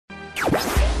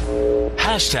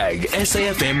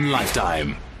#SAFM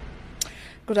Lifetime.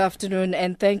 Good afternoon,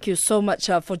 and thank you so much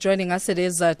for joining us. It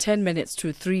is 10 minutes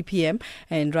to 3 p.m.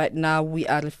 and right now we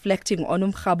are reflecting on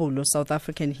Umrhabulo, South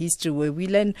African history, where we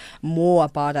learn more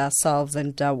about ourselves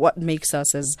and what makes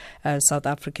us as South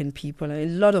African people. A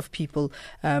lot of people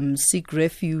seek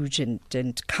refuge and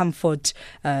comfort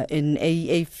in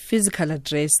a physical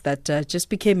address that just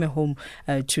became a home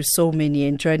to so many.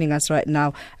 And joining us right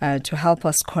now to help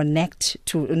us connect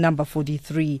to number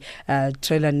 43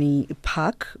 Trelawney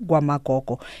Park,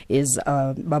 Magogo, is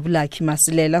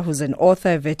Masilela, who's an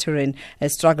author, a veteran, a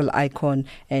struggle icon,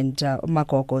 and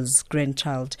Magogo's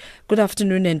grandchild. Good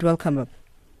afternoon and welcome.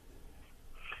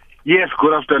 Yes,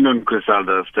 good afternoon,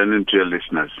 Griselda. Afternoon to your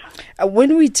listeners.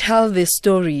 When we tell this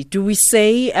story, do we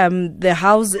say the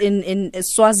house in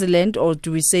Swaziland or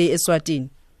do we say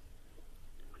Eswatini?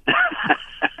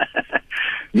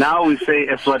 Now we say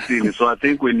Eswatini, so I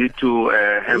think we need to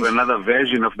have another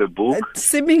version of the book.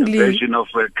 Seemingly. A version of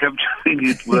capturing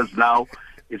it was now,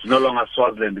 it's no longer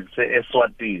Swaziland, it's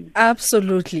Eswatini.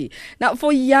 Absolutely. Now,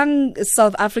 for young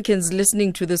South Africans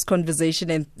listening to this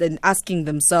conversation and asking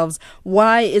themselves,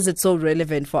 why is it so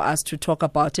relevant for us to talk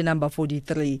about number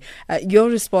 43? Your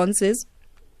response is?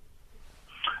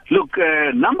 Look,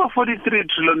 number 43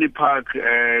 Trelawney Park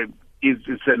is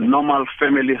a normal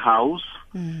family house.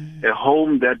 A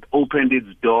home that opened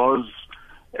its doors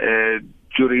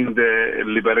during the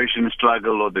liberation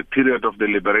struggle or the period of the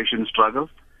liberation struggle.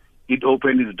 It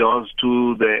opened its doors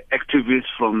to the activists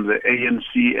from the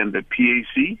ANC and the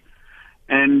PAC.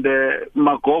 And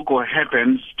Magogo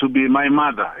happens to be my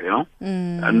mother,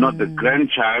 not the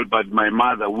grandchild, but my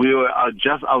mother. We were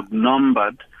just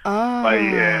outnumbered by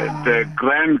the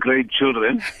great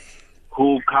children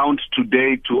who count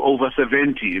today to over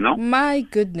 70, My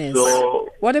goodness. So,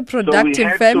 what a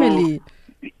productive family.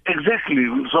 Exactly.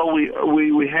 So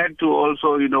we had to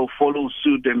also, follow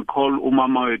suit and call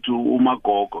Umama to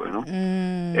Umagogo,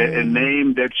 a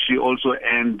name that she also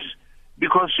earned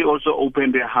because she also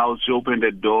opened her house, she opened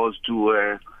her doors to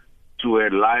her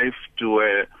life, to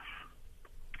her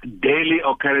daily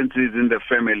occurrences in the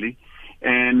family,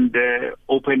 and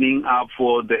opening up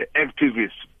for the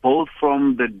activists, both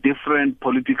from the different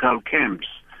political camps,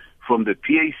 from the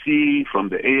PAC, from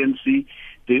the ANC.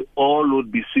 They all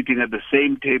would be sitting at the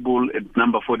same table at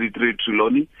number 43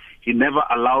 Trelawney. He never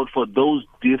allowed for those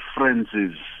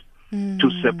differences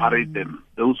to separate them.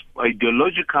 Those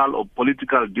ideological or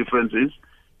political differences,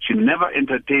 she never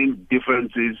entertained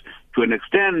differences to an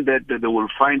extent that they will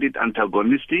find it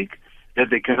antagonistic, that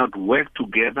they cannot work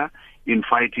together in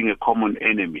fighting a common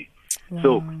enemy. Wow.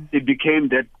 So it became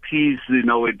that peace, it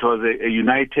was a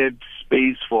united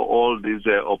space for all these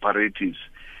operatives.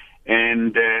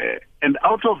 And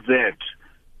out of that,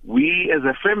 we as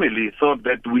a family thought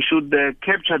that we should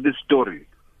capture this story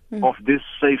of this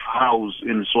safe house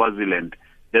in Swaziland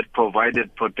that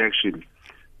provided protection.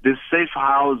 This safe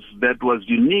house that was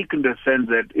unique in the sense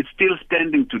that it's still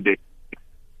standing today.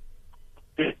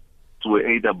 Were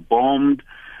either bombed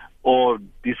or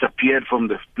disappeared from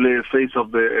the face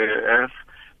of the earth.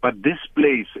 But this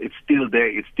place, it's still there,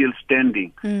 it's still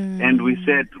standing. And we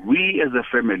said, we as a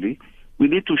family, we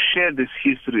need to share this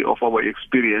history of our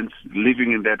experience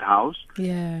living in that house.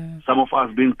 Yeah. Some of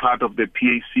us being part of the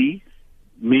PAC,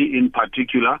 me in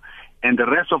particular, and the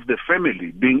rest of the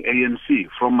family being ANC,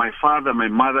 from my father, my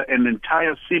mother, and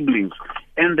entire siblings,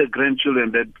 and the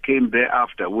grandchildren that came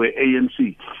thereafter were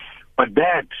ANC. But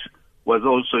that was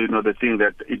also, the thing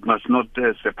that it must not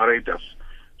separate us.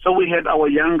 So we had our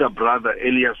younger brother,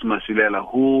 Elias Masilela,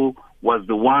 who was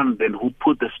the one then who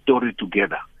put the story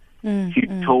together. He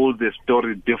told the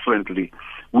story differently.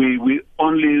 We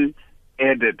only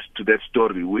added to that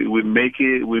story. We made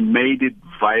it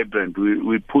vibrant.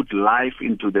 We put life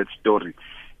into that story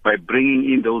by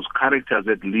bringing in those characters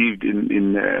that lived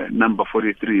in number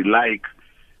 43, like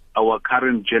our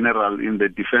current general in the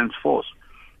Defense Force.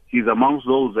 He's amongst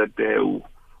those that,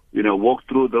 walked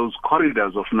through those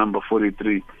corridors of number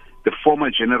 43. The former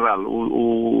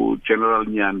general, General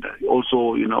Nyanda,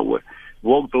 also,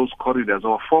 walked those corridors.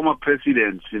 Our former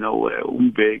presidents,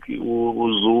 Mbeki,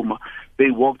 Zuma,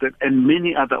 they walked it, and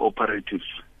many other operatives.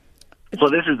 So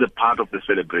this is the part of the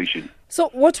celebration. So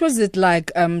what was it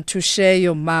like to share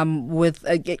your mom with,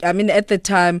 at the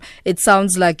time, it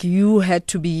sounds like you had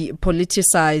to be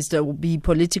politicized or be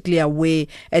politically aware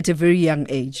at a very young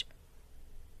age.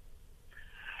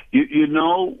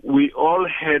 We all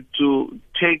had to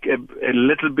take a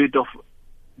little bit of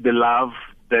the love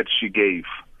that she gave.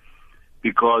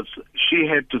 because she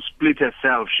had to split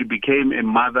herself. She became a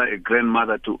mother, a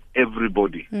grandmother to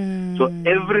everybody. So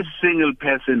every single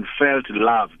person felt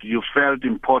loved. You felt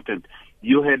important.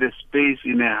 You had a space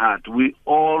in her heart. We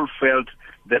all felt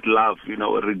that love,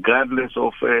 regardless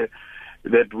of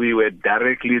that we were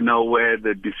directly nowhere,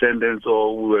 the descendants,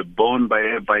 or we were born by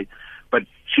her. But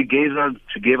she gave us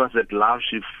that love.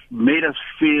 She made us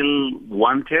feel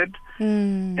wanted.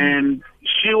 And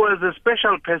she was a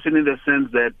special person in the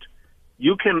sense that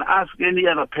you can ask any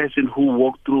other person who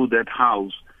walked through that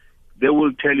house, they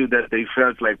will tell you that they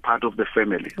felt like part of the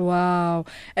family. Wow.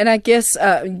 And I guess,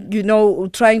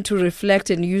 trying to reflect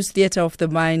and use theater of the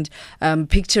mind,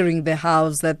 picturing the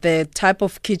house, that the type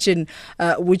of kitchen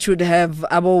which would have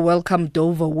our welcome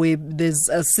Dover, where there's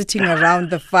sitting around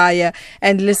the fire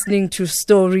and listening to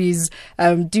stories.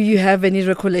 Do you have any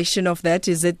recollection of that?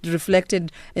 Is it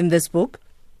reflected in this book?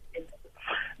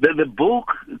 The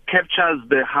book captures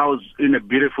the house in a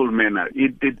beautiful manner.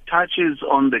 It touches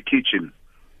on the kitchen.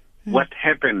 What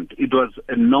happened? It was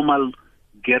a normal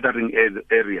gathering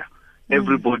area.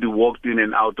 Everybody walked in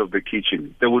and out of the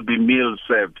kitchen. There would be meals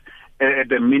served. At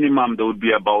the minimum, there would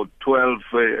be about 12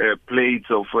 plates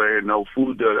of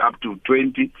food, up to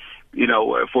 20,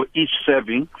 for each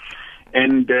serving.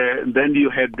 And then you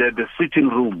had the sitting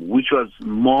room, which was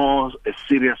more a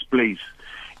serious place.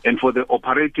 And for the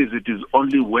operatives, it is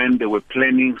only when they were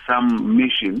planning some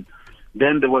mission.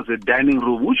 Then there was a dining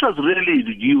room, which was really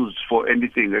used for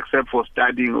anything except for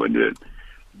studying.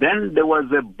 Then there was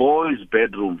a boys'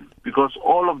 bedroom, because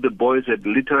all of the boys had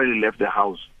literally left the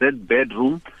house. That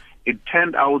bedroom, it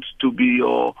turned out to be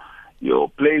your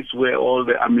place where all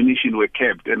the ammunition were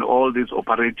kept, and all these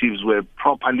operatives were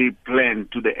properly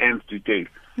planned to the nth detail.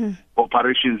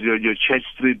 Operations, your Church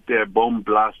Street bomb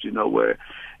blast, where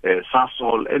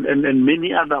Sasol, and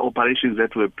many other operations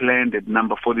that were planned at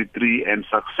number 43 and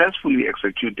successfully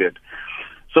executed.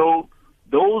 So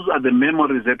those are the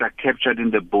memories that are captured in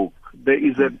the book. There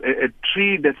is a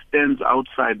tree that stands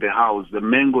outside the house, the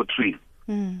mango tree.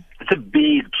 It's a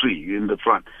big tree in the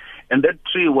front. And that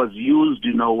tree was used,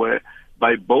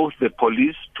 by both the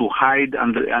police to hide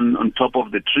on top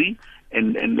of the tree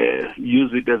and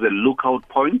use it as a lookout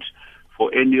point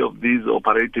for any of these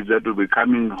operatives that will be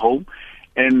coming home.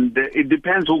 And it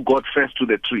depends who got first to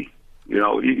the tree.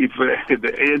 If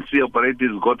the ANC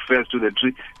operatives got first to the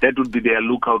tree, that would be their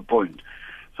lookout point.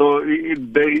 So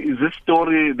there is this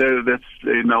story that's,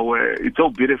 it's so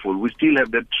beautiful. We still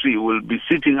have that tree. We'll be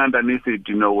sitting underneath it,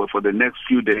 for the next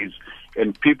few days,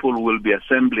 and people will be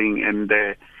assembling and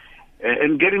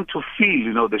getting to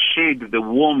feel, the shade, the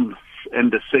warmth,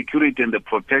 and the security and the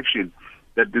protection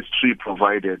that this tree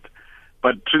provided.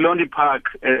 But Trelawney Park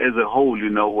as a whole,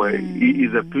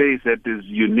 is a place that is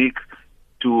unique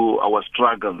to our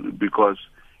struggle, because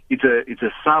it's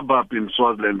a suburb in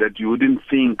Swaziland that you wouldn't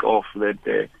think of,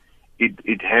 that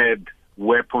it had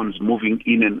weapons moving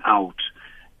in and out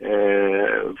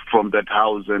from that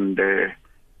house and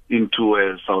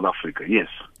into South Africa. Yes.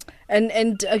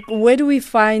 And where do we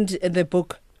find the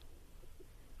book?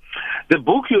 The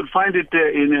book, you'll find it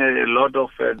in a lot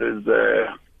of there's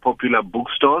popular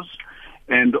bookstores.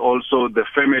 And also the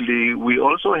family, we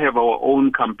also have our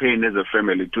own campaign as a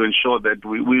family to ensure that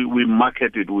we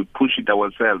market it, we push it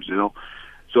ourselves,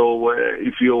 So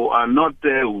if you are not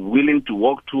willing to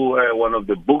walk to one of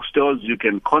the bookstores, you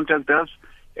can contact us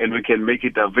and we can make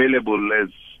it available as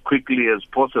quickly as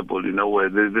possible.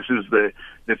 This is the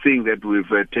thing that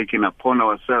we've taken upon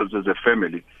ourselves as a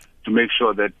family, to make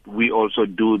sure that we also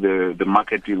do the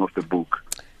marketing of the book.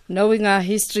 Knowing our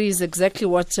history is exactly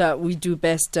what we do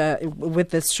best with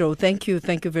this show. Thank you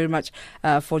very much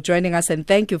for joining us, and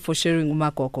thank you for sharing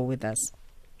Magogo with us.